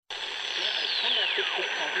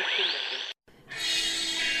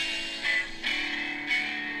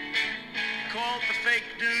Called the fake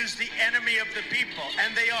news the enemy of the people,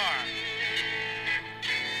 and they are.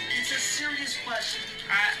 It's a serious question.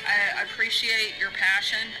 I appreciate your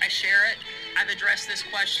passion. I share it. I've addressed this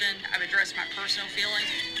question. I've addressed my personal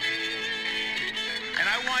feelings. And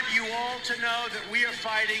I want you all to know that we are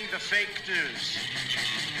fighting the fake news.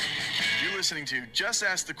 You're listening to Just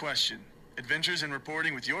Ask the Question, Adventures in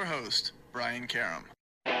Reporting with your host, Brian Karam.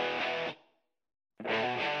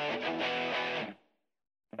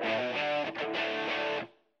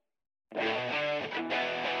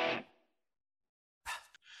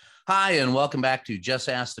 Hi, and welcome back to Just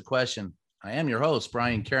Ask the Question. I am your host,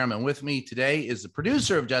 Brian Karam, and with me today is the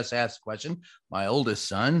producer of Just Ask the Question, my oldest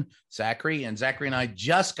son, Zachary. And Zachary and I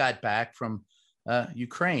just got back from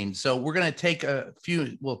Ukraine. So we're going to take a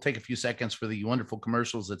few seconds for the wonderful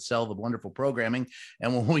commercials that sell the wonderful programming.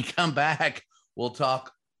 And when we come back, we'll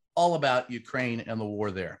talk all about Ukraine and the war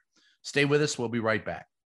there. Stay with us. We'll be right back.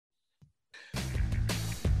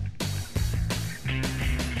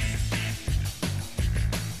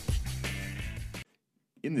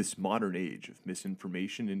 In this modern age of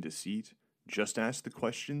misinformation and deceit, Just Ask the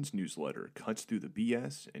Questions newsletter cuts through the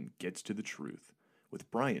BS and gets to the truth.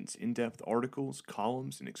 With Brian's in-depth articles,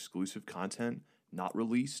 columns, and exclusive content not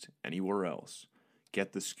released anywhere else.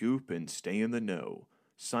 Get the scoop and stay in the know.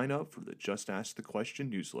 Sign up for the Just Ask the Question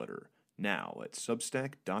newsletter now at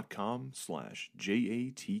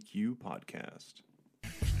substack.com/JATQ podcast.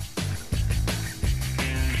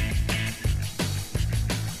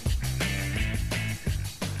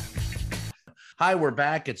 Hi, we're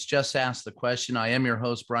back. It's Just Ask the Question. I am your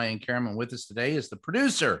host, Brian Karam, and with us today is the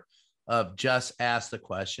producer of Just Ask the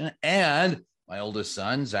Question and my oldest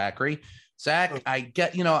son, Zachary. Zach, I've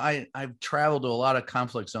traveled to a lot of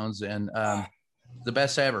conflict zones, and the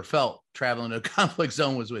best I ever felt traveling to a conflict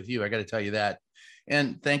zone was with you. I got to tell you that.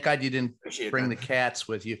 And thank God you didn't bring the cats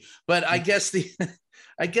with you. But I guess the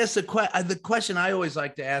question I always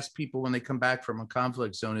like to ask people when they come back from a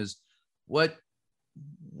conflict zone is, what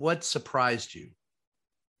surprised you?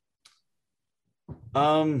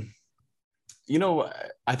 I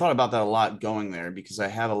thought about that a lot going there because I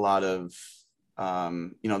have a lot of,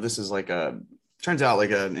 this is turns out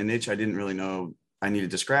like an itch I didn't really know I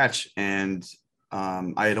needed to scratch. And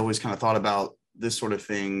I had always kind of thought about this sort of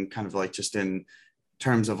thing kind of like just in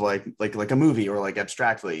terms of like a movie or like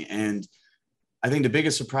abstractly. And I think the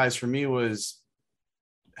biggest surprise for me was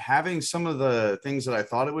having some of the things that I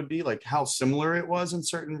thought it would be, like how similar it was in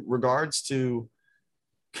certain regards to,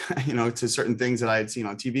 to certain things that I had seen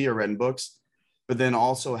on TV or read in books, but then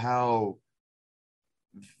also how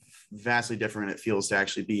vastly different it feels to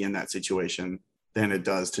actually be in that situation than it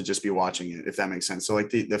does to just be watching it, if that makes sense. So like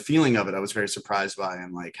the feeling of it, I was very surprised by,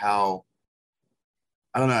 and like how,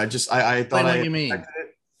 I don't know, I thought what you mean.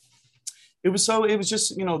 It was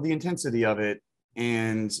just, the intensity of it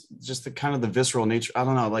and just the kind of the visceral nature. I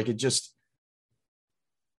don't know, like it just,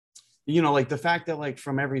 like the fact that like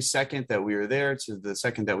from every second that we were there to the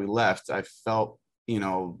second that we left, I felt,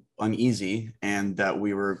 uneasy, and that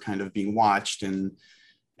we were kind of being watched and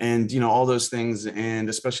all those things. And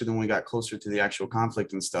especially when we got closer to the actual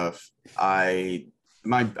conflict and stuff, I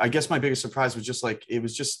guess my biggest surprise was just like, it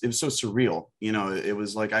was so surreal. It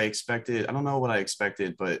was like, I don't know what I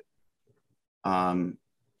expected, but I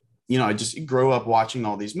just grew up watching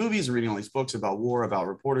all these movies and reading all these books about war, about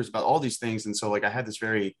reporters, about all these things. And so like, I had this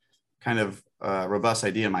very kind of robust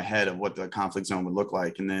idea in my head of what the conflict zone would look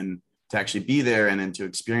like. And then to actually be there and then to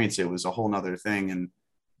experience it was a whole nother thing. And,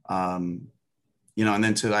 and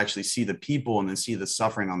then to actually see the people and then see the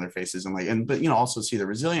suffering on their faces but also see the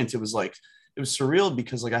resilience. It was surreal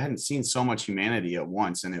because like I hadn't seen so much humanity at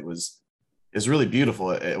once. And it was really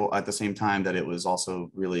beautiful at the same time that it was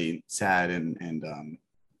also really sad. And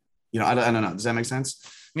I don't know. Does that make sense?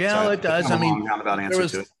 Yeah, it does. I mean,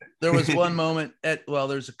 there was one moment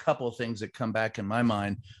there's a couple of things that come back in my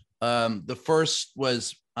mind. The first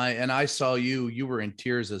was I saw you were in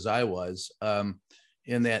tears as I was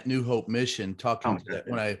in that New Hope mission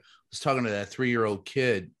when I was talking to that 3-year-old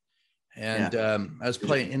kid, and I was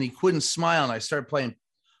playing and he couldn't smile, and I started playing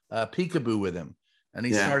peekaboo with him, and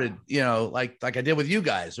he started, like I did with you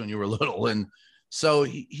guys when you were little. And so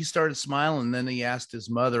he started smiling, and then he asked his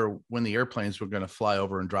mother when the airplanes were going to fly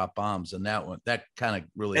over and drop bombs. And that kind of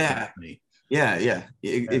really hit me. Yeah,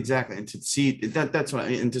 exactly. And to see that's what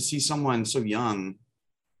and to see someone so young,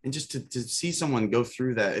 and just to see someone go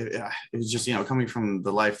through that, it was just, coming from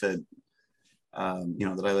the life that,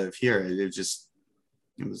 that I live here, it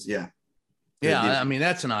was. I mean,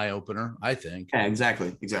 that's an eye opener, I think. Yeah,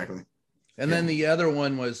 exactly. And then the other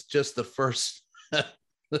one was just the first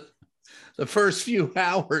the first few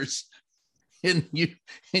hours in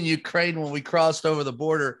Ukraine when we crossed over the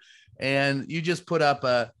border, and you just put up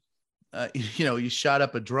you shot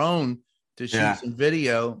up a drone to shoot some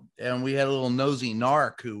video, and we had a little nosy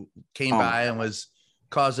narc who came by and was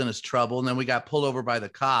causing us trouble, and then we got pulled over by the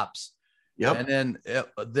cops. Yep. And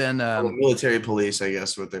then military police, I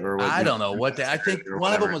guess, I don't know what I think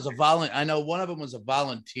one of them was a volunteer. I know one of them was a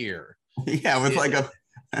volunteer. Yeah, with like a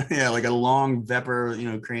long Vepr,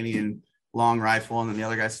 Ukrainian long rifle, and then the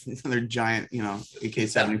other guys, they're giant,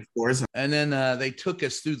 AK-74s. And then they took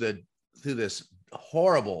us through this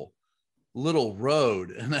horrible little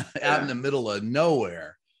road out in the middle of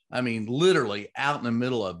nowhere. I mean, literally out in the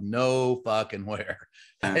middle of no fucking where.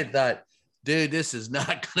 I thought, dude, this is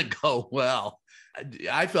not going to go well.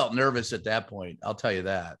 I felt nervous at that point. I'll tell you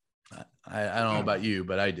that. I don't know about you,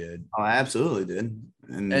 but I did. Oh, I absolutely did.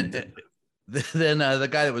 And then the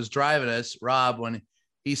guy that was driving us, Rob, when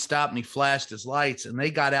he stopped and he flashed his lights, and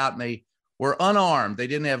they got out and they were unarmed. They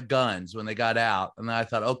didn't have guns when they got out. And I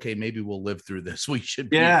thought, okay, maybe we'll live through this. We should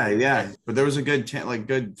be. Yeah. But there was a good, I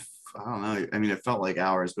don't know. I mean, it felt like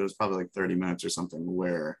hours, but it was probably like 30 minutes or something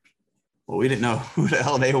where, well, we didn't know who the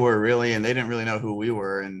hell they were really, and they didn't really know who we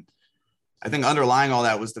were. And I think underlying all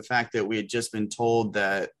that was the fact that we had just been told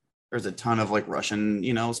that there's a ton of like Russian,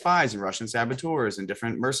 spies and Russian saboteurs and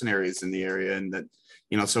different mercenaries in the area. And that,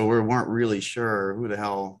 so we weren't really sure who the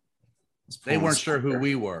hell. They weren't sure who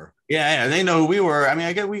we were. Yeah, they know who we were. I mean,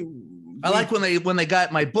 I like when they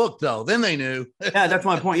got my book though, then they knew. Yeah, that's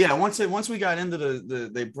my point. Yeah, once we got into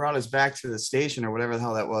they brought us back to the station or whatever the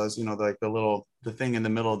hell that was, like the thing in the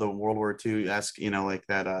middle of the World War II-esque, like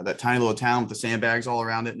that tiny little town with the sandbags all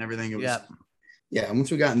around it and everything. It was, yeah.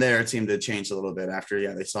 Once we got in there, it seemed to change a little bit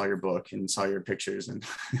after, they saw your book and saw your pictures and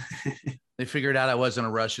they figured out I wasn't a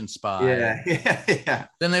Russian spy. Yeah.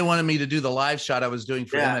 Then they wanted me to do the live shot I was doing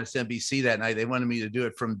for MSNBC that night. They wanted me to do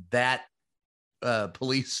it from that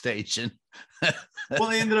police station. Well,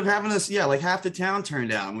 they ended up having us, like half the town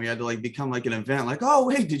turned out, and we had to like become like an event. Like, oh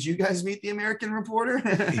wait, did you guys meet the American reporter?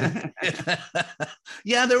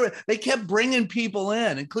 Yeah, they kept bringing people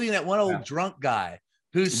in, including that one old drunk guy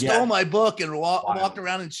who stole my book and walked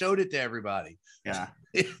around and showed it to everybody. Yeah.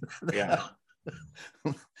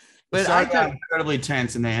 But I got incredibly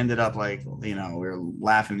tense, and they ended up like, we were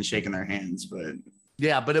laughing and shaking their hands, but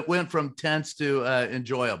it went from tense to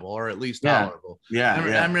enjoyable, or at least tolerable.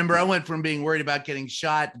 I remember I went from being worried about getting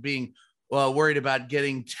shot to being worried about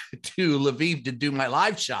getting to Lviv to do my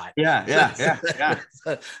live shot.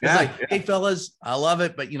 It's like, hey fellas, I love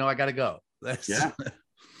it, but I got to go.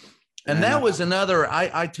 And that was another,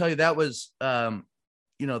 I tell you, that was,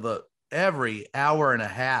 the every hour and a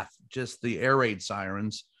half, just the air raid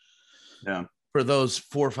sirens. Yeah. For those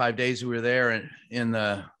 4 or 5 days we were there in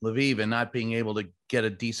the Lviv, and not being able to get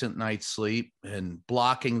a decent night's sleep, and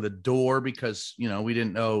blocking the door because, we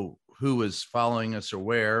didn't know who was following us or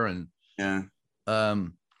where. And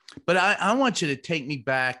but I want you to take me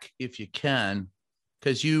back if you can,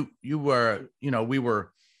 because you were,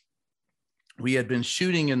 we had been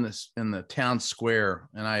shooting in the town square,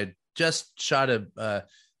 and I had just shot a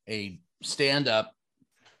stand-up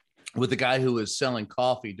with a guy who was selling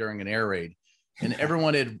coffee during an air raid, and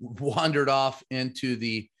everyone had wandered off into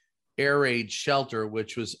the air raid shelter,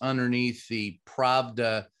 which was underneath the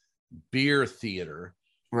Pravda beer theater,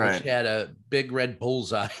 which had a big red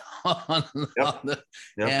bullseye on the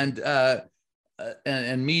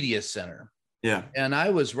and media center. Yeah. And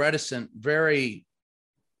I was reticent, very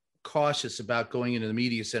cautious about going into the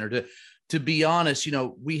media center. To be honest,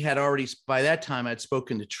 we had already, by that time, I'd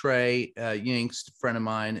spoken to Trey Yinks, a friend of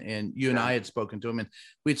mine, and you and I had spoken to him, and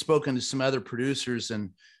we'd spoken to some other producers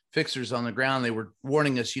and fixers on the ground. They were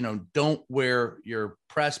warning us, don't wear your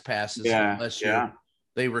press passes unless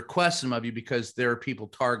they request them of you, because there are people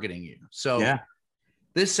targeting you. So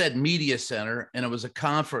this said media center, and it was a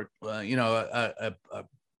conference, a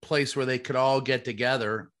place where they could all get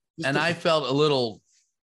together. And I felt a little,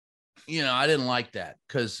 I didn't like that,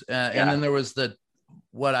 because and then there was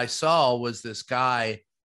what I saw was this guy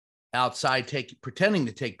outside pretending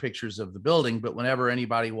to take pictures of the building, but whenever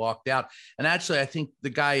anybody walked out, and actually I think the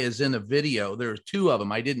guy is in a video, there were two of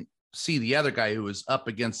them. I didn't see the other guy who was up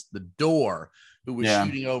against the door, who was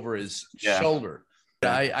shooting over his shoulder.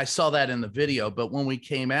 I saw that in the video, but when we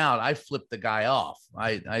came out, I flipped the guy off.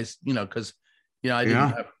 I because I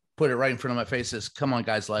didn't put it right in front of my face, says, come on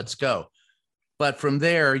guys, let's go. But from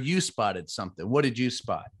there, you spotted something. What did you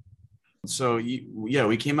spot? So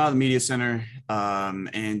we came out of the media center,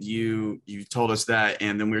 and you told us that,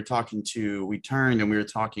 and then we turned and we were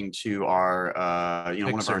talking to our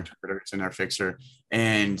one of our interpreters and our fixer,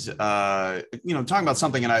 and talking about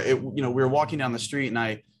something, and we were walking down the street, and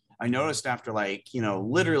I noticed after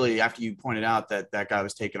literally after you pointed out that guy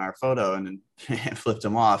was taking our photo and then flipped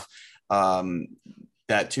him off,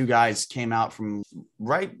 that two guys came out from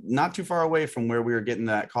not too far away from where we were getting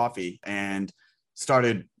that coffee and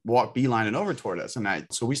started beelining over toward us. And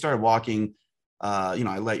so we started walking, I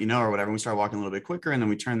let you know or whatever. And we started walking a little bit quicker, and then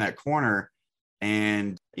we turned that corner,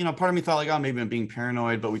 and, part of me thought maybe I'm being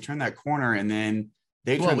paranoid, but we turned that corner, and then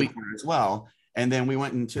they turned the corner as well. And then we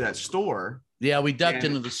went into that store. Yeah. We ducked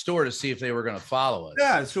into the store to see if they were going to follow us.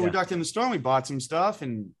 Yeah. So we ducked in the store and we bought some stuff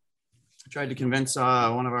and tried to convince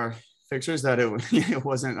one of our fixers that it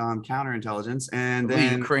wasn't counterintelligence, and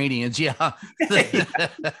then Ukrainians, yeah.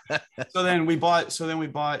 So then we bought some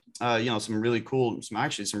really cool,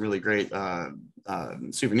 some really great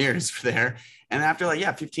souvenirs there. And after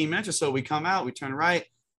 15 minutes or so, we come out, we turn right,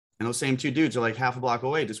 and those same two dudes are half a block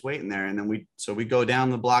away, just waiting there. And then we go down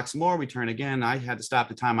the block some more, we turn again. I had to stop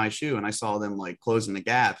to tie my shoe, and I saw them closing the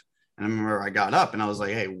gap. And I remember I got up and I was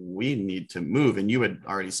like, hey, we need to move. And you had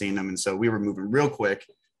already seen them, and so we were moving real quick.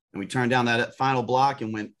 And we turned down that final block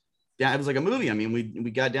and went down. It was like a movie. I mean,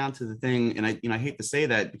 we got down to the thing, and I hate to say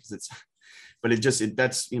that because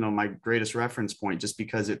that's my greatest reference point, just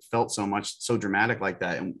because it felt so dramatic like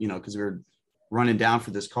that. And, because we were running down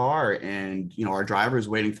for this car, and, our driver was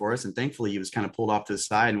waiting for us, and thankfully he was kind of pulled off to the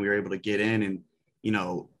side, and we were able to get in, and,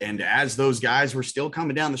 and as those guys were still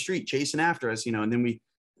coming down the street chasing after us, and then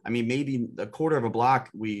maybe a quarter of a block,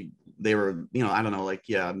 they were,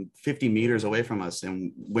 50 meters away from us.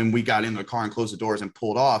 And when we got in the car and closed the doors and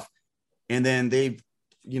pulled off, and then they,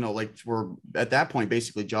 were at that point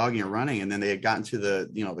basically jogging or running. And then they had gotten to the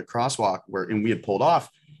crosswalk and we had pulled off,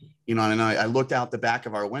 and I looked out the back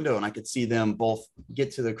of our window, and I could see them both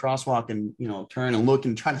get to the crosswalk and, turn and look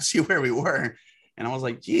and try to see where we were. And I was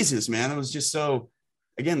like, Jesus, man, it was just so,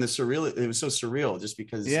 again, it was so surreal, just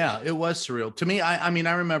because. Yeah, it was surreal to me. I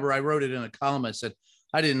remember I wrote it in a column. I said,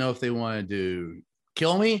 I didn't know if they wanted to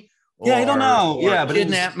kill me. I don't know. But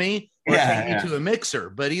kidnap me or take me to a mixer.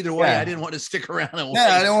 But either way, I didn't want to stick around and wait.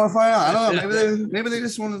 I didn't want to find out. I don't know. Maybe they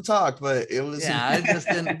just wanted to talk, but it was. I just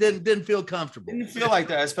didn't feel comfortable. Didn't feel like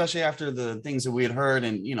that, especially after the things that we had heard,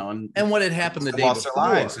 and and what had happened the day before.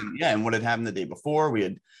 Lives, and what had happened the day before. We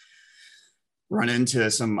had run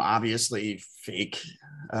into some obviously fake,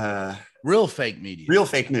 real fake media, real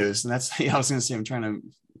fake news, and that's. I was going to say, I'm trying to.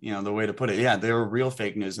 The way to put it. Yeah, they were real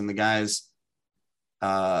fake news. And the guys,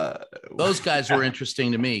 those guys were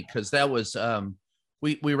interesting to me because that was,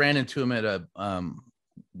 we ran into them at a,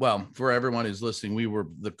 for everyone who's listening,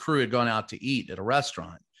 the crew had gone out to eat at a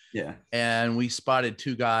restaurant. Yeah. And we spotted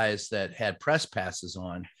two guys that had press passes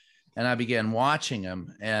on, and I began watching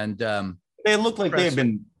them, and they looked like they had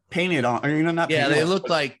been painted on, or not. Yeah, they looked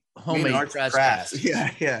like homemade press passes.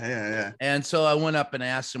 Yeah. And so I went up and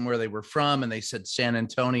asked them where they were from, and they said San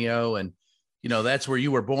Antonio, and that's where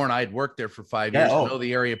you were born. I had worked there for 5 years. I know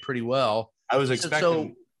the area pretty well. I was expecting.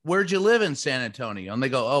 So where'd you live in San Antonio? And they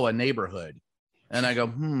go, a neighborhood. And I go,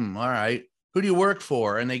 all right. Who do you work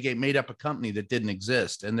for? And they made up a company that didn't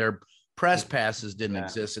exist, and their press passes didn't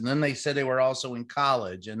exist. And then they said they were also in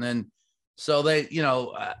college, and then so they,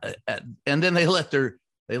 and then they let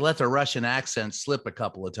their Russian accent slip a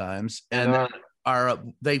couple of times, and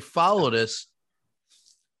they followed us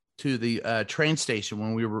to the train station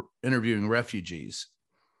when we were interviewing refugees,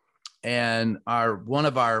 and one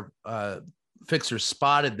of our fixers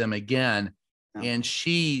spotted them again, and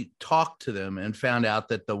she talked to them and found out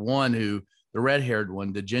that the red-haired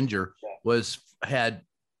one, the ginger, had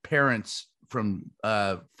parents from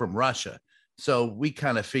Russia. So we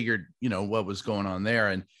kind of figured, what was going on there,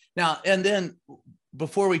 and then.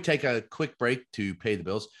 Before we take a quick break to pay the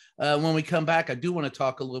bills, when we come back, I do want to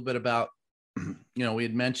talk a little bit about, we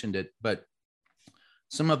had mentioned it, but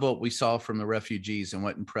some of what we saw from the refugees and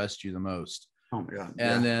what impressed you the most. Oh my God.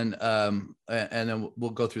 And then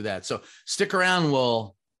we'll go through that. So stick around.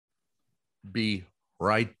 We'll be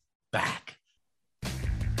right back.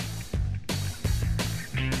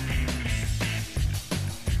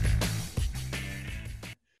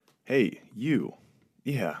 Hey, you.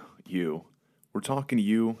 Yeah, you. We're talking to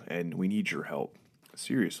you, and we need your help.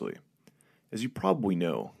 Seriously. As you probably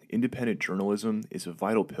know, independent journalism is a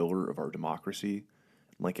vital pillar of our democracy.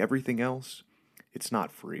 Like everything else, it's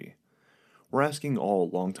not free. We're asking all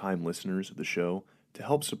longtime listeners of the show to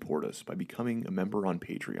help support us by becoming a member on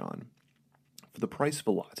Patreon. For the price of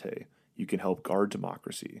a latte, you can help guard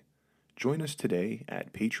democracy. Join us today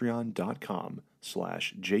at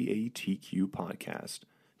patreon.com/JATQ podcast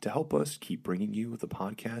to help us keep bringing you the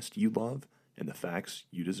podcast you love and the facts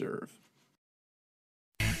you deserve.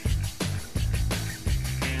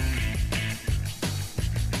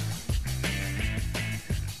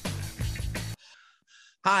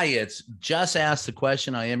 Hi, it's Just Ask the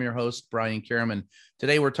Question. I am your host, Brian Kierman.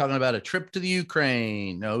 Today we're talking about a trip to the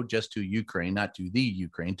Ukraine. No, just to Ukraine, not to the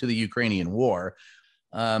Ukraine, to the Ukrainian war.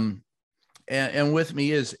 And with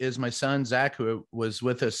me is my son, Zach, who was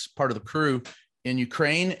with us, part of the crew in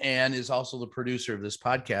Ukraine, and is also the producer of this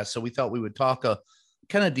podcast. So we thought we would talk,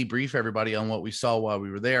 kind of debrief everybody on what we saw while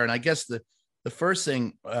we were there. And I guess the first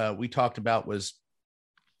thing we talked about was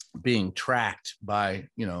being tracked by,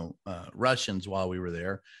 Russians while we were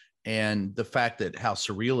there, and the fact that how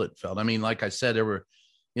surreal it felt. I mean, like I said, there were,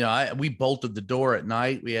 we bolted the door at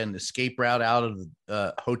night. We had an escape route out of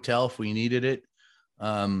the hotel if we needed it.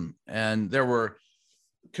 And there were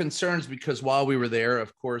concerns because while we were there,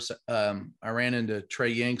 of course, I ran into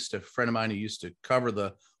Trey Yingst, a friend of mine who used to cover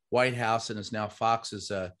the White House and is now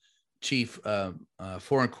Fox's chief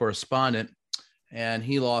foreign correspondent. And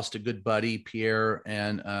he lost a good buddy, Pierre,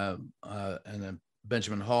 and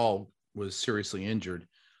Benjamin Hall was seriously injured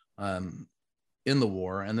in the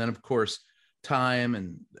war. And then, of course, Time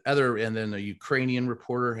and then a Ukrainian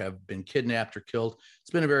reporter have been kidnapped or killed.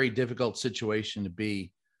 It's been a very difficult situation to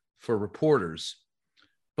be for reporters.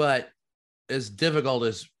 But as difficult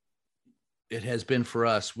as it has been for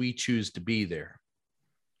us, we choose to be there.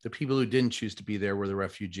 The people who didn't choose to be there were the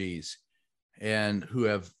refugees and who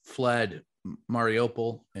have fled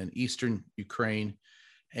Mariupol and eastern Ukraine,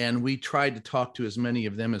 and we tried to talk to as many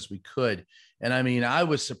of them as we could. And I mean, I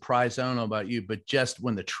was surprised, I don't know about you, but just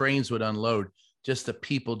when the trains would unload, just the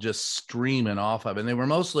people just streaming off of it. And they were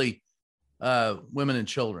mostly women and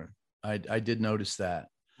children. I did notice that.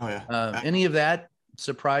 Oh yeah. Any of that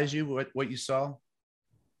surprise you, what you saw?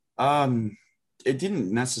 It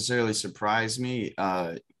didn't necessarily surprise me.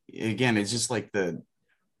 Again, it's just like it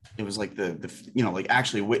was like like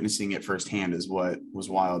actually witnessing it firsthand is what was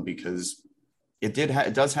wild, because it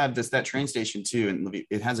does have that train station too, and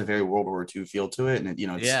it has a very World War II feel to it, and it's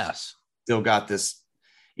yes, still got this,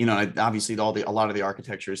 obviously a lot of the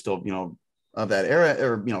architecture is still of that era,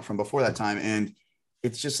 or from before that time, and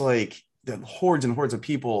it's just like the hordes and hordes of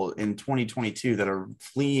people in 2022 that are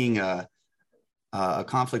fleeing a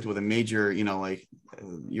conflict with a major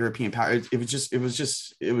European power. It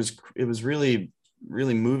was really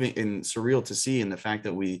moving and surreal to see, and the fact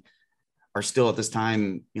that we are still at this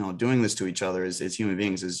time doing this to each other as human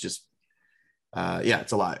beings is just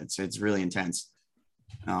it's a lot. It's really intense.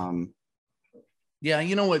 What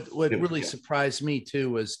really surprised me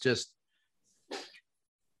too was just,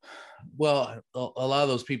 well, a lot of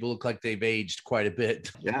those people look like they've aged quite a bit.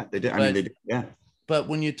 Yeah, they did. They did. Yeah, but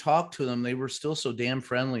when you talk to them, they were still so damn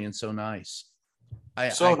friendly and so nice.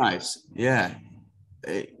 Nice. Yeah.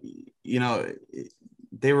 They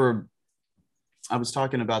were, I was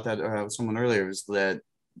talking about that with someone earlier, was that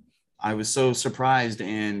I was so surprised,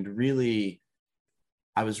 and really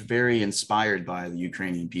I was very inspired by the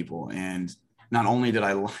Ukrainian people. And not only did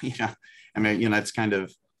it's kind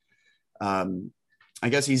of, I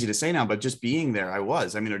guess easy to say now, but just being there, I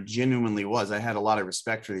genuinely was. I had a lot of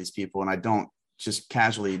respect for these people, and I don't just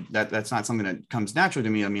casually, that's not something that comes naturally to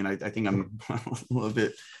me. I mean, I think I'm a little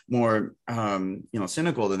bit more,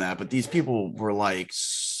 cynical than that, but these people were like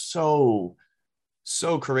so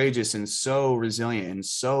courageous and so resilient and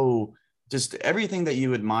so just everything that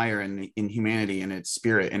you admire in humanity and its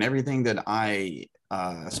spirit, and everything that I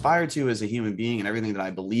aspire to as a human being, and everything that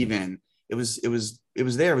I believe in. It was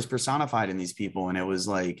there. It was personified in these people, and it was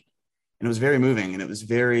very moving, and I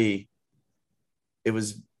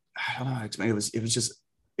don't know how to explain.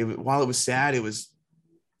 While it was sad, it was,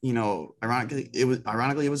 ironically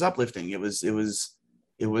it was uplifting. It was.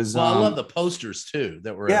 Well, I love the posters too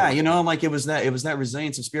that were. Yeah, it was that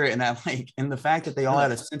resilience of spirit, and that and the fact that they all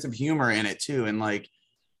had a sense of humor in it too, and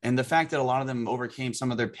the fact that a lot of them overcame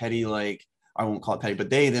some of their petty, I won't call it petty,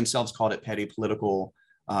 but they themselves called it petty political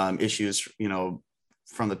issues,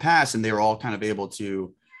 from the past, and they were all kind of able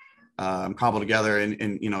to cobble together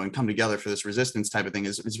and come together for this resistance type of thing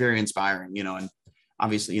is very inspiring, and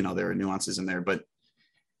obviously, there are nuances in there, but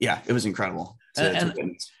yeah, it was incredible.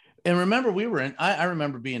 And remember, I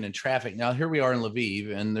remember being in traffic. Now here we are in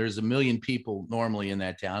Lviv, and there's 1 million people normally in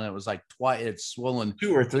that town. It was like twice, it's swollen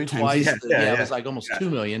 2 or 3 times. It was like almost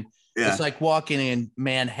 2 million. Yeah. It's like walking in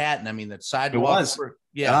Manhattan. I mean, the sidewalks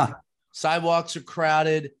sidewalks are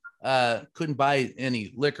crowded. Couldn't buy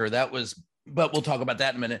any liquor. That was but we'll talk about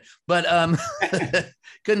that in a minute. But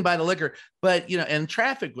couldn't buy the liquor. But, you know, and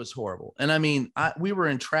traffic was horrible. And I mean, we were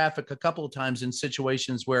in traffic a couple of times in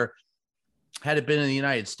situations where, had it been in the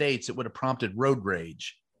United States, it would have prompted road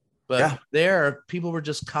rage. But there, people were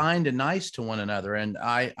just kind and nice to one another. And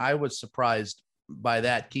I was surprised by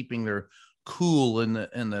that, keeping their cool in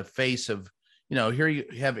the face of, you know, here you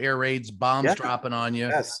have air raids, bombs dropping on you.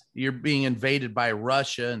 Yes. You're being invaded by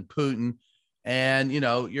Russia and Putin. And, you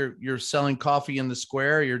know, you're selling coffee in the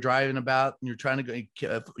square, you're driving about and you're trying to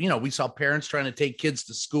go, you know, we saw parents trying to take kids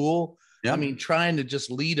to school. I mean, trying to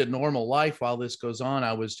just lead a normal life while this goes on.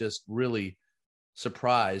 I was just really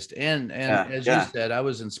surprised. And as you said, I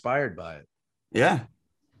was inspired by it. Yeah.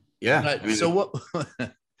 But, I mean, so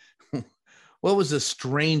what was the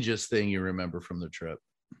strangest thing you remember from the trip?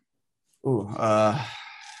 Okay.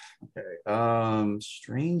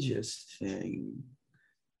 Strangest thing.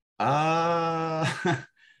 I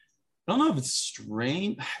don't know if it's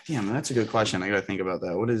strange. Damn, that's a good question. I got to think about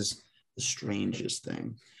that. What is the strangest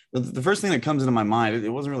thing? The first thing that comes into my mind, it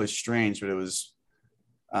wasn't really strange, but it was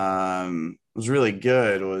really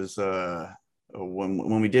good. Was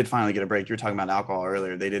when we did finally get a break. You were talking about alcohol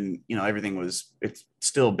earlier. They didn't, you know, it's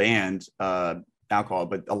still banned alcohol,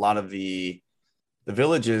 but a lot of the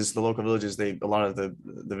villages, the local villages, a lot of the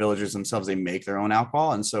villagers themselves, they make their own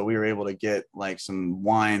alcohol. And so we were able to get like some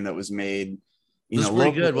wine that was made, you know,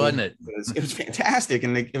 pretty good, wasn't it? It was fantastic.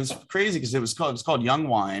 And it was crazy because it was called young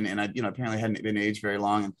wine. And apparently hadn't been aged very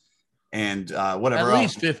long and whatever. At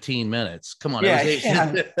least 15 minutes. Come on.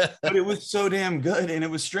 Yeah. But it was so damn good. And it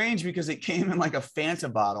was strange because it came in like a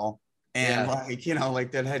Fanta bottle and like, you know,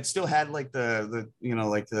 like that had still had like the you know,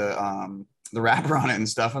 like the wrapper on it and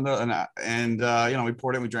stuff, and you know, we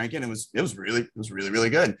poured it, we drank it. And it was really, really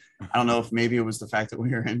good. I don't know if maybe it was the fact that we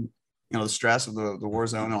were in, you know, the stress of the war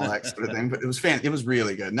zone and all that sort of thing, but it was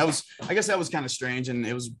really good. And I guess that was kind of strange, and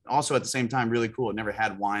it was also at the same time really cool. I'd never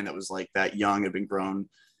had wine that was like that young, had been grown,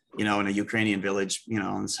 you know, in a Ukrainian village, you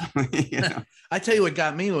know, and so you know. I tell you what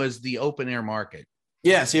got me was the open air market.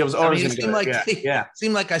 Yeah, see, I was always it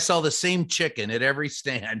seemed like I saw the same chicken at every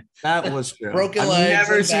stand. That was true. Broken legs. I've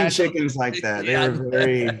never seen chickens like that. They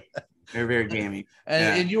were very gamey.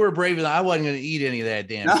 And you were brave enough. I wasn't going to eat any of that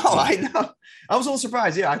damn. No, I know. I was a little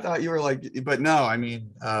surprised. Yeah, I thought you were like, but no, I mean,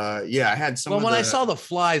 I had some. Well, when I saw the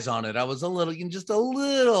flies on it, I was just a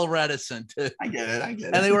little reticent. I get it.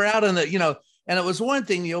 And they were out in the, you know, and it was one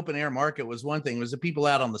thing. The open air market was one thing. It was the people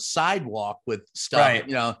out on the sidewalk with stuff, right.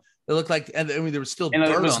 You know. It looked like, and I mean, there was still dirt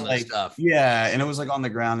on the stuff. Yeah, and it was like on the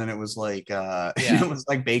ground, and it was like, it was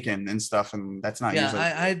like bacon and stuff, and that's not.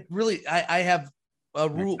 Yeah, usually. I have a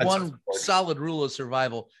rule, one solid rule of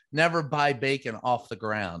survival: never buy bacon off the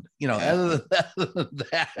ground. You know, other than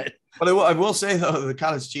that. But I will say though, the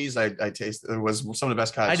cottage cheese I tasted was some of the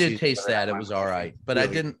best cottage cheese. I did taste that; it was all right, but really?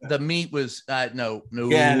 I didn't. The meat was no.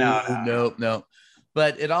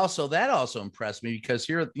 But that also impressed me because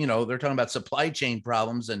here, you know, they're talking about supply chain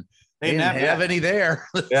problems and they didn't have any there.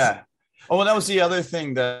 Yeah. Oh, well, that was the other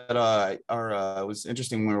thing that was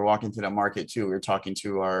interesting when we were walking through that market too. We were talking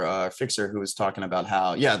to our fixer who was talking about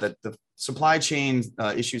how, that the supply chain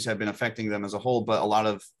issues have been affecting them as a whole, but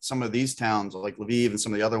some of these towns like Lviv and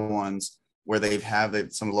some of the other ones where some of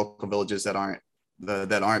the local villages that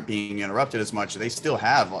aren't being interrupted as much, they still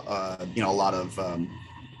have a lot of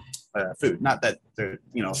food. Not that there's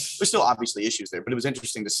still obviously issues there, but it was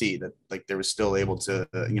interesting to see that like they were still able to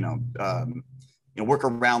work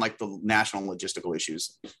around like the national logistical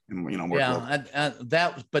issues and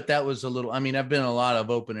that was a little. I mean, I've been in a lot of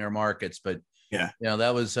open air markets, but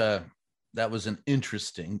that was an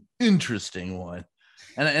interesting one.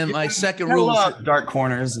 And my second rule is dark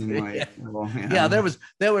corners and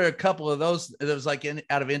there were a couple of those. It was like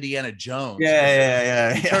out of Indiana Jones.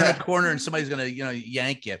 Turn a corner and somebody's gonna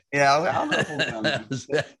yank you.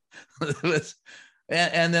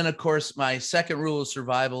 And then of course my second rule of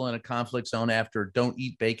survival in a conflict zone after don't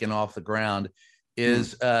eat bacon off the ground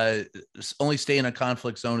is only stay in a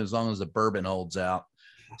conflict zone as long as the bourbon holds out.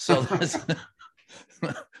 So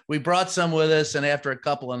we brought some with us, and after a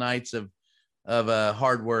couple of nights of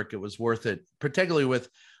hard work, it was worth it, particularly with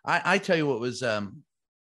I tell you what was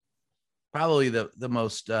probably the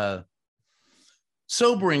most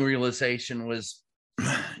sobering realization was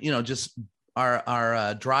just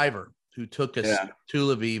our driver who took us to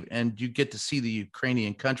Lviv, and you get to see the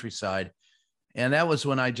Ukrainian countryside, and that was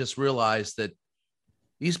when I just realized that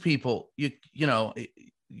these people you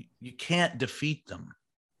can't defeat them,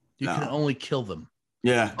 you can only kill them.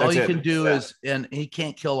 All you can do is, and he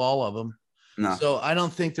can't kill all of them. No. So I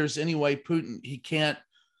don't think there's any way Putin,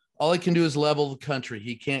 all he can do is level the country.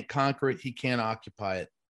 He can't conquer it. He can't occupy it.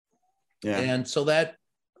 Yeah. And so that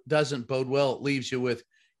doesn't bode well. It leaves you with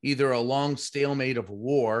either a long stalemate of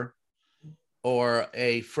war or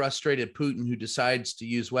a frustrated Putin who decides to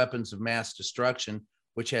use weapons of mass destruction,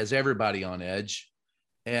 which has everybody on edge.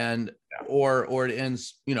 And or it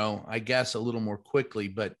ends, I guess a little more quickly,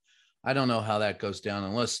 but I don't know how that goes down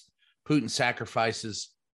unless Putin sacrifices,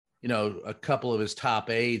 a couple of his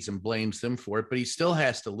top aides and blames them for it, but he still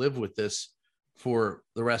has to live with this for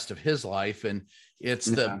the rest of his life. And it's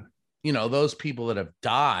those people that have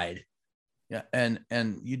died. Yeah. And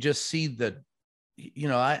you just see that,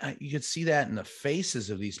 you could see that in the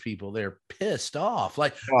faces of these people. They're pissed off.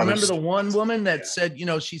 Like, remember the one woman that said,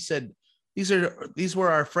 she said, these were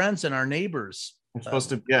our friends and our neighbors. They're supposed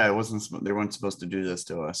to, it wasn't, they weren't supposed to do this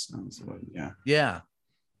to us. So, yeah. Yeah.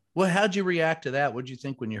 Well, how'd you react to that? What'd you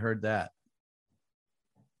think when you heard that?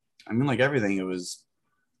 I mean, like everything, it was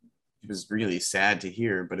really sad to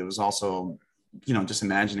hear, but it was also, just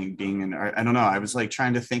imagining being in, I don't know. I was like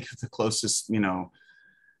trying to think of the closest,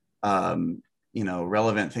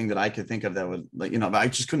 relevant thing that I could think of that would like, but I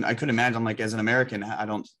couldn't imagine, like, as an American, I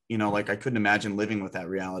don't, I couldn't imagine living with that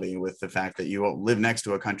reality, with the fact that you live next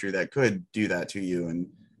to a country that could do that to you. And,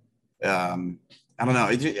 I don't know.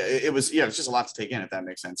 It was it's just a lot to take in, if that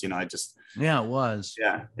makes sense. It was.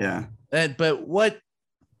 Yeah. But what,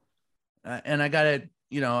 and I got to,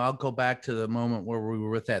 I'll go back to the moment where we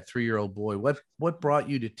were with that 3-year-old boy. What brought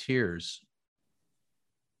you to tears?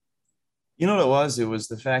 You know what it was? It was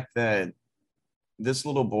the fact that this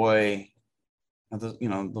little boy,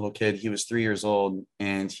 little kid, he was 3 years old,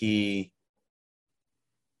 and he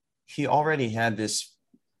already had this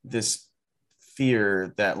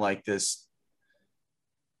fear that, like, this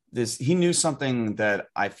he knew something that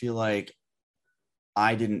I feel like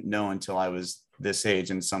I didn't know until I was this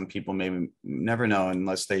age, and some people maybe never know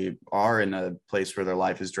unless they are in a place where their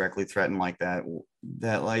life is directly threatened like that.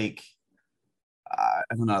 That, like, I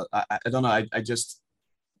don't know.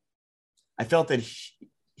 I felt that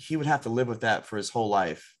he would have to live with that for his whole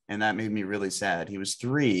life, and that made me really sad. He was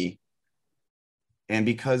 3, and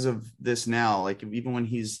because of this now, like, even when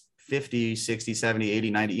he's 50, 60, 70,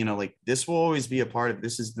 80, 90, like, this will always be a part of,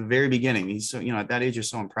 this is the very beginning. He's so, at that age, you're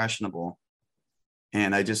so impressionable.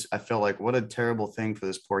 And I felt like, what a terrible thing for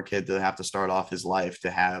this poor kid to have to start off his life to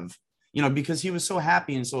have, because he was so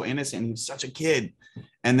happy and so innocent. He was such a kid.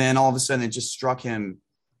 And then all of a sudden it just struck him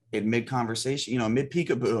in mid-conversation, mid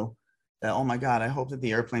peekaboo, that, oh my God, I hope that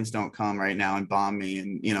the airplanes don't come right now and bomb me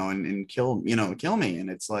and, and kill me. And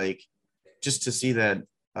it's like, just to see that,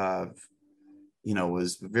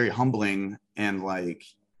 was very humbling and, like,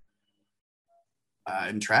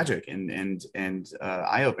 and tragic and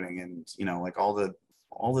eye-opening, and like all the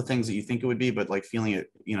things that you think it would be, but, like, feeling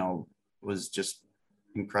it was just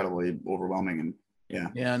incredibly overwhelming. And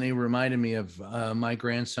and he reminded me of my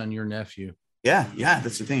grandson, your nephew.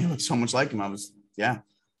 That's the thing. He looked so much like him. And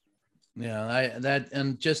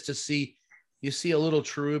just to see, you see a little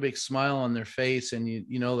cherubic smile on their face, and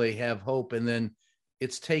they have hope, and then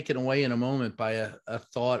it's taken away in a moment by a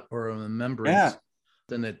thought or a remembrance,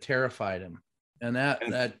 then that terrified him. And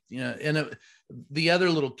the other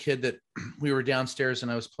little kid that we were downstairs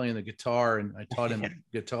and I was playing the guitar and I taught him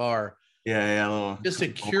guitar. Just a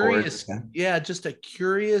curious,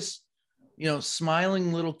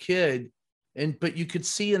 smiling little kid. But you could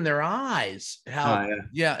see in their eyes how,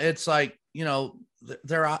 it's like,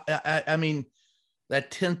 I mean, that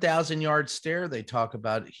 10,000 yard stare they talk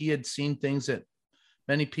about, he had seen things that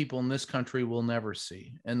many people in this country will never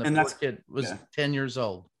see. And poor kid was 10 years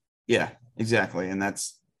old. Yeah, exactly. And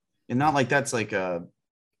not like that's like and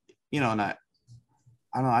I don't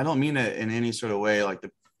know, I don't mean it in any sort of way like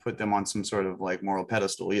to put them on some sort of like moral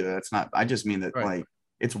pedestal either. That's not, I just mean that like,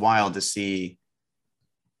 it's wild to see.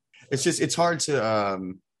 It's hard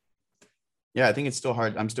to, I think it's still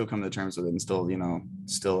hard. I'm still coming to terms with it and still,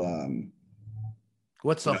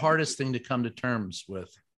 what's the hardest thing to come to terms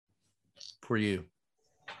with for you?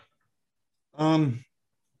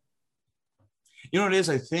 You know what it is?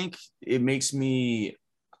 I think it makes me,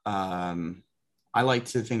 I like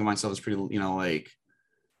to think of myself as pretty, like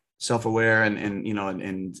self-aware and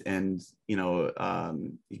acknowledge,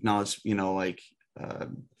 like,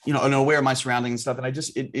 and aware of my surroundings and stuff. And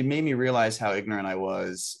it made me realize how ignorant I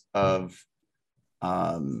was of,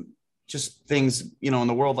 just things, in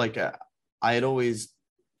the world. Like I had always,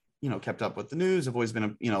 kept up with the news. I've always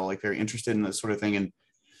been, like very interested in this sort of thing and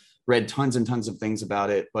read tons and tons of things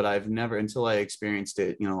about it, but I've never, until I experienced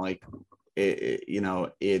it, like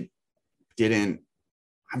it didn't,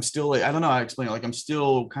 I'm still like, I don't know how to explain it. Like, I'm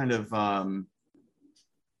still kind of, I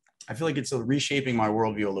feel like it's reshaping my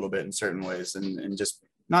worldview a little bit in certain ways and just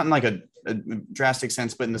not in like a drastic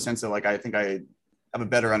sense, but in the sense that like I think I have a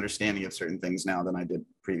better understanding of certain things now than I did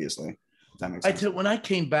previously. If that makes sense. When I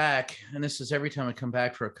came back, and this is every time I come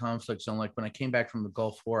back for a conflict zone, like when I came back from the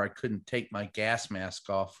Gulf War, I couldn't take my gas mask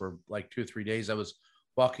off for like 2 or 3 days. I was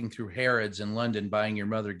walking through Harrods in London buying your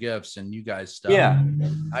mother gifts and you guys stuff. Yeah.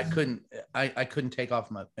 I couldn't take off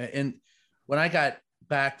and when I got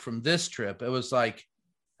back from this trip, it was like,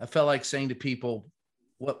 I felt like saying to people,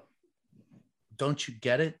 what, don't you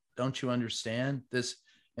get it? Don't you understand this?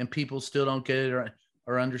 And people still don't get it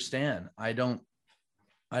or understand. I don't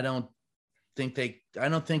think,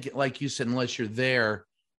 like you said, unless you're there,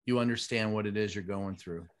 you understand what it is you're going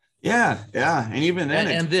through. Yeah. And even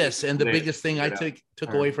then, the biggest thing I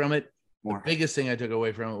took away from it,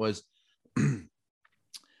 was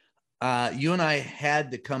you and I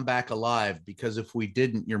had to come back alive, because if we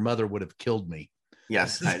didn't, your mother would have killed me.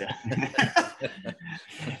 Yes, I know.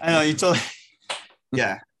 I know you told.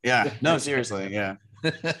 Yeah. No, seriously. Yeah.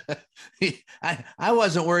 I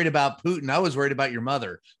wasn't worried about Putin. I was worried about your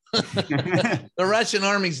mother. The Russian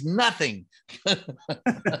army's nothing.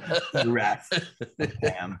 Rats.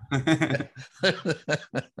 Damn.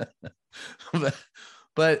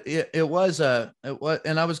 but it was, and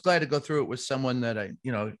I was glad to go through it with someone that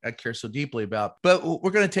I care so deeply about. But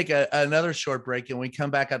we're going to take another short break, and when we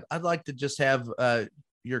come back, I'd like to just have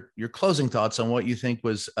your closing thoughts on what you think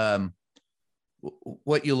was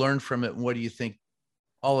what you learned from it, and what do you think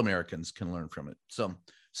all Americans can learn from it. So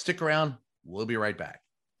stick around. We'll be right back.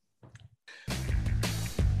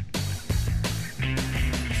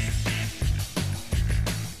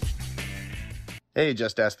 Hey,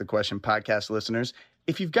 Just Ask the Question podcast listeners.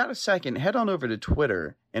 If you've got a second, head on over to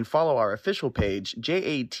Twitter and follow our official page,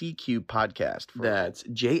 JATQ Podcast. That's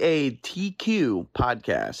JATQ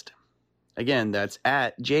Podcast. Again, that's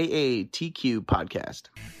at JATQ Podcast.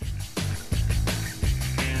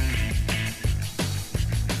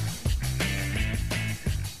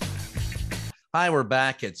 Hi, we're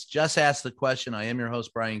back. It's Just Ask the Question. I am your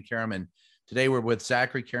host, Brian Karaman. Today, we're with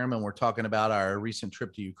Zachary Karaman. We're talking about our recent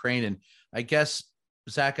trip to Ukraine. And I guess,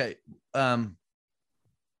 Zach, as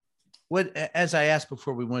I asked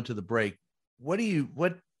before we went to the break, what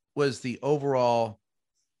was the overall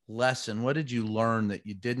lesson? What did you learn that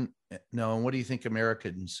you didn't know? And what do you think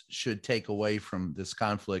Americans should take away from this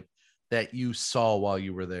conflict that you saw while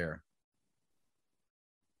you were there?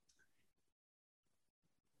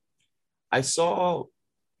 I think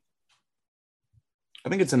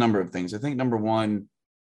it's a number of things. I think number one,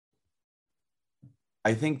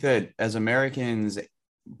 I think that as Americans,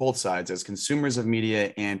 both sides, as consumers of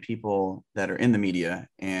media and people that are in the media,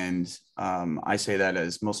 and I say that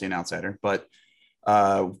as mostly an outsider, but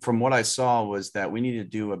from what I saw was that we need to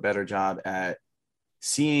do a better job at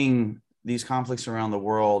seeing these conflicts around the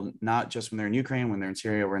world, not just when they're in Ukraine, when they're in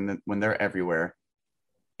Syria, when they're everywhere,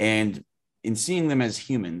 and in seeing them as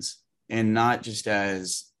humans and not just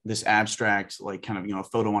as this abstract, like kind of, a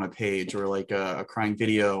photo on a page or like a crying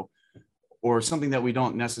video or something that we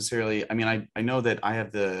don't necessarily, I mean, I know that I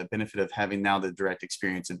have the benefit of having now the direct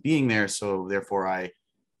experience of being there. So therefore I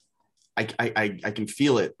can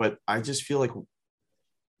feel it, but I just feel like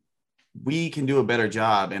we can do a better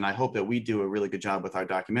job. And I hope that we do a really good job with our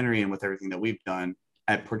documentary and with everything that we've done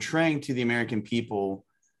at portraying to the American people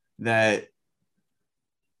that,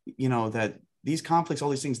 that these conflicts,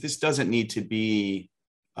 all these things, this doesn't need to be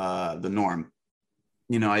the norm.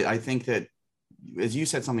 I think that, as you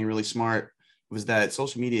said, something really smart was that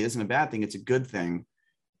social media isn't a bad thing. It's a good thing.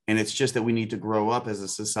 And it's just that we need to grow up as a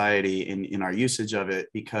society in our usage of it,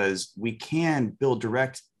 because we can build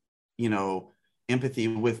direct, empathy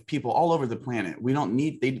with people all over the planet. We don't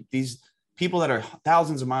need these people that are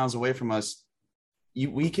thousands of miles away from us.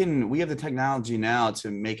 We have the technology now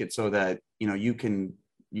to make it so that,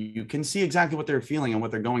 you can see exactly what they're feeling and what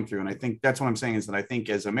they're going through. And I think that's what I'm saying is that I think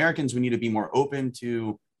as Americans, we need to be more open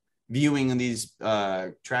to viewing these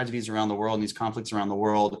tragedies around the world and these conflicts around the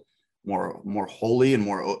world more wholly and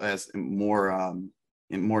more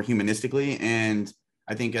humanistically. And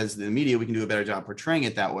I think as the media, we can do a better job portraying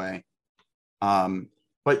it that way. But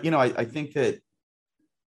I think that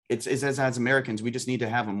it's as Americans, we just need to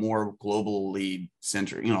have a more globally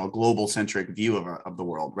centric, a global centric view of the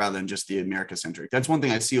world rather than just the America centric. That's one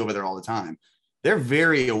thing I see over there all the time. They're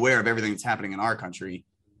very aware of everything that's happening in our country.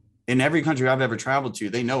 In every country I've ever traveled to,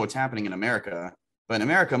 they know what's happening in America. But in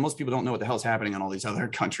America, most people don't know what the hell's happening in all these other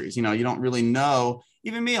countries. You don't really know.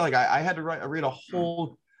 Even me, like I had to read a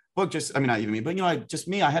whole book. Not even me, but I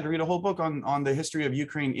had to read a whole book on the history of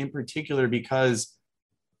Ukraine in particular, because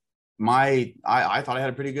I thought I had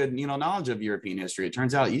a pretty good, knowledge of European history. It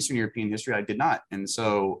turns out Eastern European history, I did not. And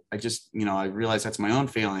so I just, I realized that's my own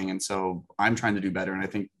failing. And so I'm trying to do better. And I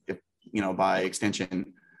think if, by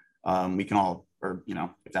extension, we can all, or,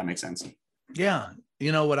 if that makes sense. Yeah.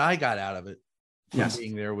 What I got out of it from Yes.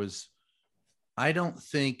 being there was, I don't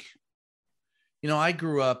think, I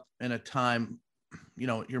grew up in a time,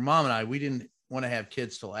 your mom and I, we didn't want to have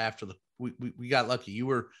kids till after we got lucky. You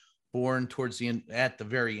were born towards the end, at the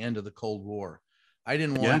very end of the Cold War. I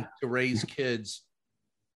didn't want to raise kids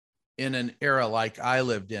in an era like I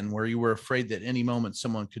lived in, where you were afraid that any moment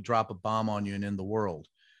someone could drop a bomb on you and end the world.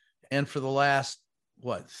 And for the last,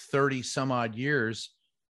 30 some odd years,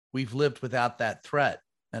 we've lived without that threat.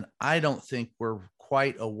 And I don't think we're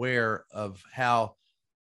quite aware of how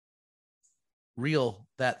real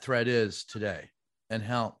that threat is today, and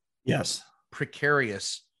how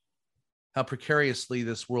precariously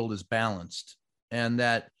this world is balanced, and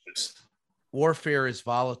that warfare is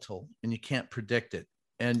volatile and you can't predict it.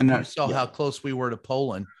 And you saw how close we were to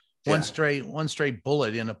Poland. One stray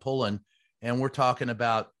bullet into Poland, and we're talking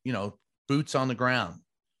about, boots on the ground.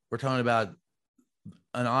 We're talking about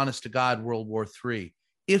an honest to God World War III.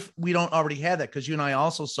 If we don't already have that, because you and I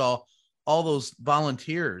also saw all those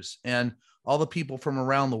volunteers and all the people from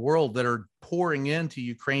around the world that are pouring into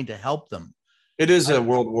Ukraine to help them. It is a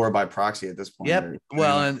world war by proxy at this point. Yep.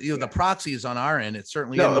 Well, and the proxy is on our end. It's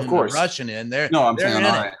certainly of course. The Russian end. I'm saying on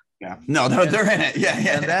our end. Yeah. No, they're in it. Yeah.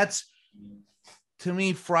 And that's, to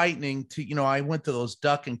me, frightening. I went to those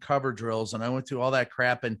duck and cover drills, and I went through all that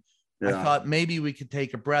crap, and I thought maybe we could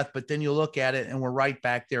take a breath, but then you look at it and we're right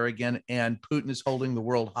back there again. And Putin is holding the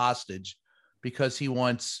world hostage because he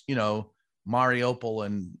wants, Mariupol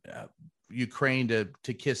and Ukraine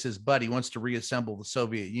to kiss his butt. He wants to reassemble the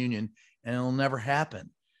Soviet Union, and it'll never happen.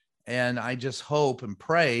 And I just hope and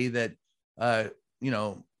pray that,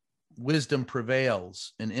 wisdom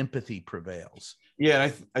prevails and empathy prevails. Yeah.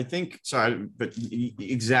 I think, sorry, but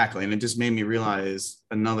exactly. And it just made me realize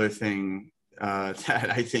another thing that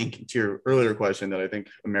I think, to your earlier question, that I think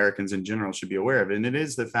Americans in general should be aware of. And it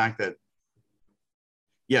is the fact that,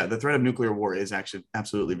 the threat of nuclear war is actually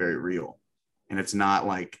absolutely very real. And it's not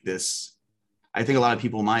like this. I think a lot of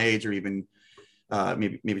people my age, or even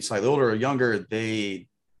maybe slightly older or younger, it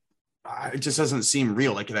just doesn't seem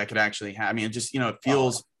real. Like that could actually happen. I mean, it just, it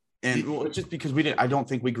feels, and just because I don't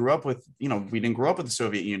think we grew up with, we didn't grow up with the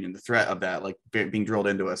Soviet Union, the threat of that, like being drilled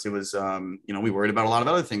into us. It was, we worried about a lot of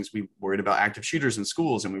other things. We worried about active shooters in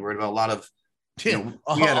schools, and we worried about a lot of,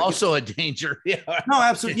 also a danger. Yeah. No,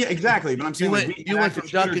 absolutely. Yeah, exactly. But I'm saying you went from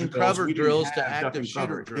duck and cover drills to active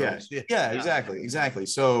shooter drills. Yeah, exactly.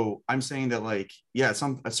 So I'm saying that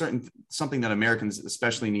something that Americans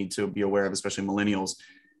especially need to be aware of, especially millennials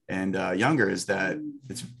and younger, is that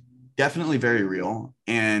it's definitely very real.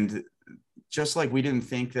 And just like we didn't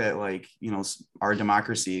think that our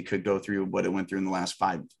democracy could go through what it went through in the last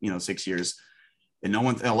 6 years. And a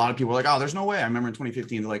lot of people were like, oh, there's no way. I remember in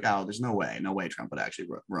 2015, they're like, oh, there's no way Trump would actually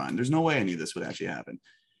run. There's no way any of this would actually happen.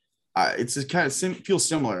 It's just kind of feels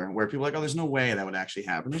similar, where people are like, oh, there's no way that would actually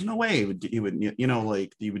happen. There's no way he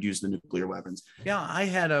would use the nuclear weapons. Yeah, I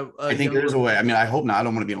had I think there's a way. I mean, I hope not. I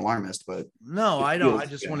don't want to be an alarmist, but no, I don't. I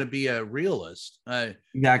just want to be a realist.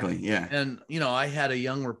 Exactly. Yeah. And I had a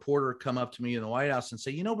young reporter come up to me in the White House and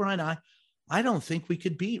say, Brian, I don't think we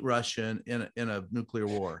could beat Russia in a nuclear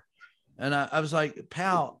war. And I was like,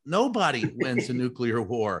 pal, nobody wins a nuclear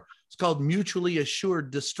war. It's called mutually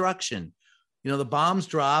assured destruction. The bombs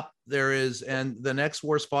drop, and the next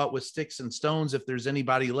war's fought with sticks and stones, if there's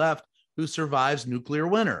anybody left who survives nuclear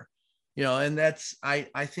winter. And that's, I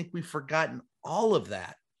think we've forgotten all of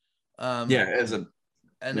that.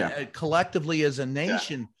 Collectively as a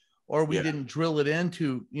nation, or we didn't drill it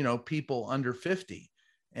into, people under 50.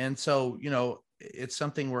 And so, it's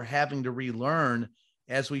something we're having to relearn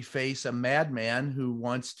as we face a madman who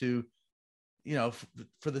wants to,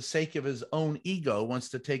 for the sake of his own ego, wants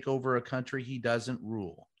to take over a country he doesn't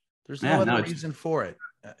rule. There's no other reason for it.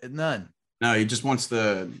 None. No, he just wants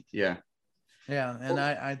the, Yeah. And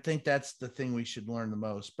I think that's the thing we should learn the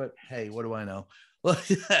most. But hey, what do I know?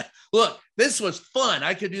 Look, this was fun.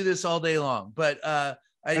 I could do this all day long. But I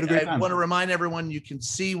want to remind everyone, you can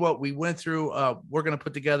see what we went through. We're going to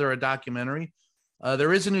put together a documentary.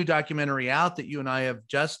 There is a new documentary out that you and I have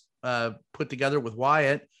just put together with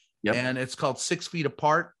Wyatt, and it's called 6 Feet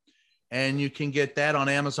Apart, and you can get that on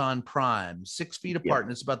Amazon Prime. 6 Feet Apart,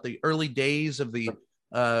 and it's about the early days of the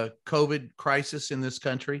COVID crisis in this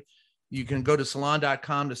country. You can go to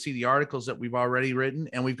salon.com to see the articles that we've already written,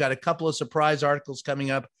 and we've got a couple of surprise articles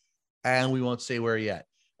coming up, and we won't say where yet.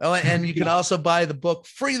 Oh, and you can also buy the book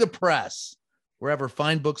Free the Press. wherever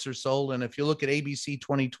fine books are sold. And if you look at ABC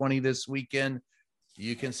 2020 this weekend,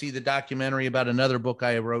 you can see the documentary about another book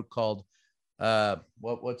I wrote called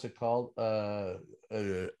what's it called? Yeah,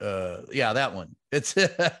 that one. It's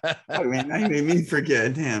oh man, I made me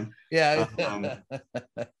forget. Damn. Yeah.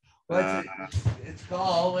 It's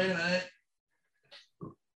called, wait a minute.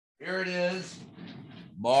 Here it is.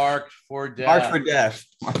 Marked for Death. Marked for Death.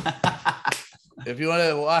 If you want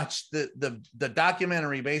to watch the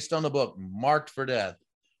documentary based on the book, Marked for Death,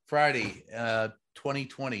 Friday,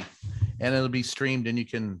 2020, and it'll be streamed and you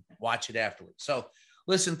can watch it afterwards. So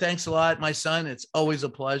listen, thanks a lot, my son. It's always a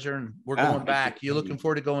pleasure. And we're going back. You looking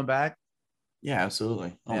forward to going back? Yeah,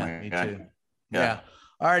 absolutely. Oh yeah, my me God. too. Yeah.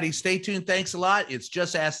 All righty. Stay tuned. Thanks a lot. It's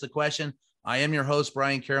Just Ask the Question. I am your host,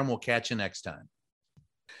 Brian Karam. We'll catch you next time.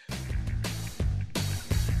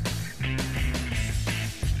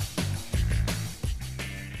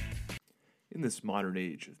 In this modern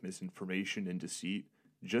age of misinformation and deceit,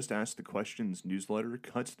 Just Ask the Questions newsletter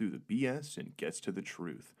cuts through the BS and gets to the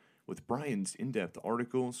truth, with Brian's in-depth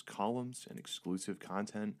articles, columns, and exclusive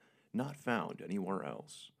content not found anywhere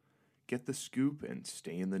else. Get the scoop and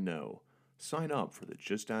stay in the know. Sign up for the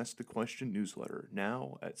Just Ask the Question newsletter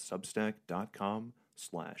now at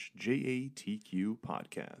substack.com/JATQ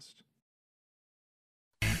podcast.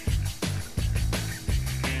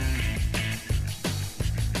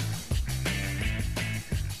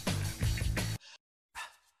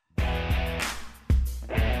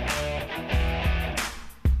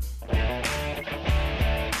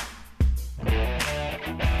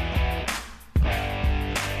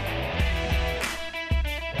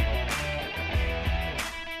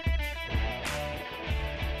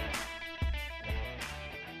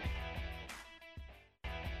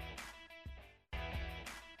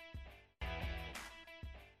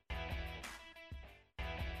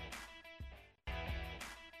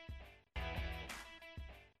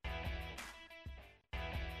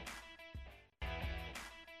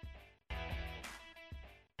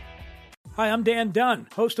 Hi, I'm Dan Dunn,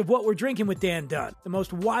 host of What We're Drinking with Dan Dunn, the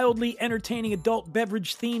most wildly entertaining adult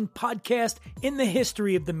beverage-themed podcast in the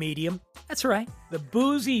history of the medium. That's right, the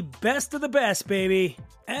boozy best of the best, baby.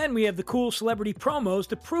 And we have the cool celebrity promos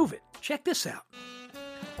to prove it. Check this out.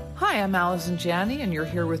 Hi, I'm Allison Janney, and you're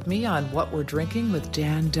here with me on What We're Drinking with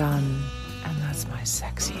Dan Dunn. And that's my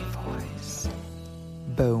sexy voice.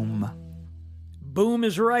 Boom. Boom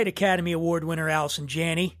is right, Academy Award winner Allison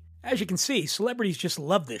Janney. As you can see, celebrities just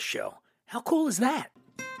love this show. How cool is that?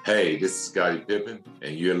 Hey, this is Scottie Pippen,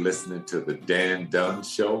 and you're listening to the Dan Dunn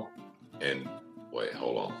Show. And wait,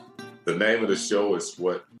 hold on. The name of the show is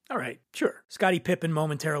what? All right, sure. Scottie Pippen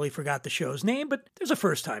momentarily forgot the show's name, but there's a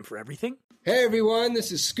first time for everything. Hey, everyone,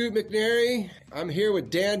 this is Scoot McNairy. I'm here with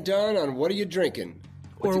Dan Dunn on What Are You Drinking?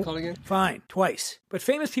 What's it called again? Fine, twice. But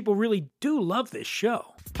famous people really do love this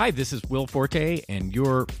show. Hi, this is Will Forte, and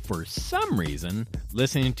you're, for some reason,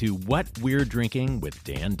 listening to What We're Drinking with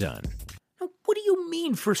Dan Dunn. Now, what do you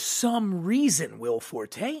mean, for some reason, Will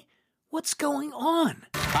Forte? What's going on?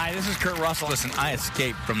 Hi, this is Kurt Russell. Listen, I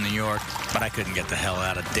escaped from New York, but I couldn't get the hell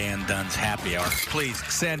out of Dan Dunn's happy hour. Please,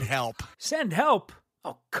 send help. Send help?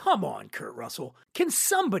 Oh, come on, Kurt Russell. Can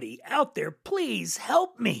somebody out there please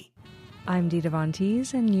help me? I'm Dita Von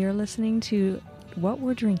Teese, and you're listening to What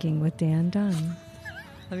We're Drinking with Dan Dunn.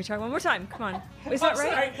 Let me try one more time. Come on. Is that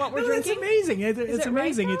right? Sorry. What we're drinking? It's amazing. It's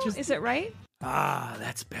amazing. Right, it's just... Is it right? Ah,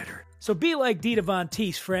 that's better. So be like Dita Von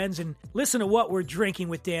Teese, friends, and listen to What We're Drinking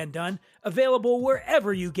with Dan Dunn, available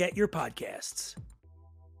wherever you get your podcasts.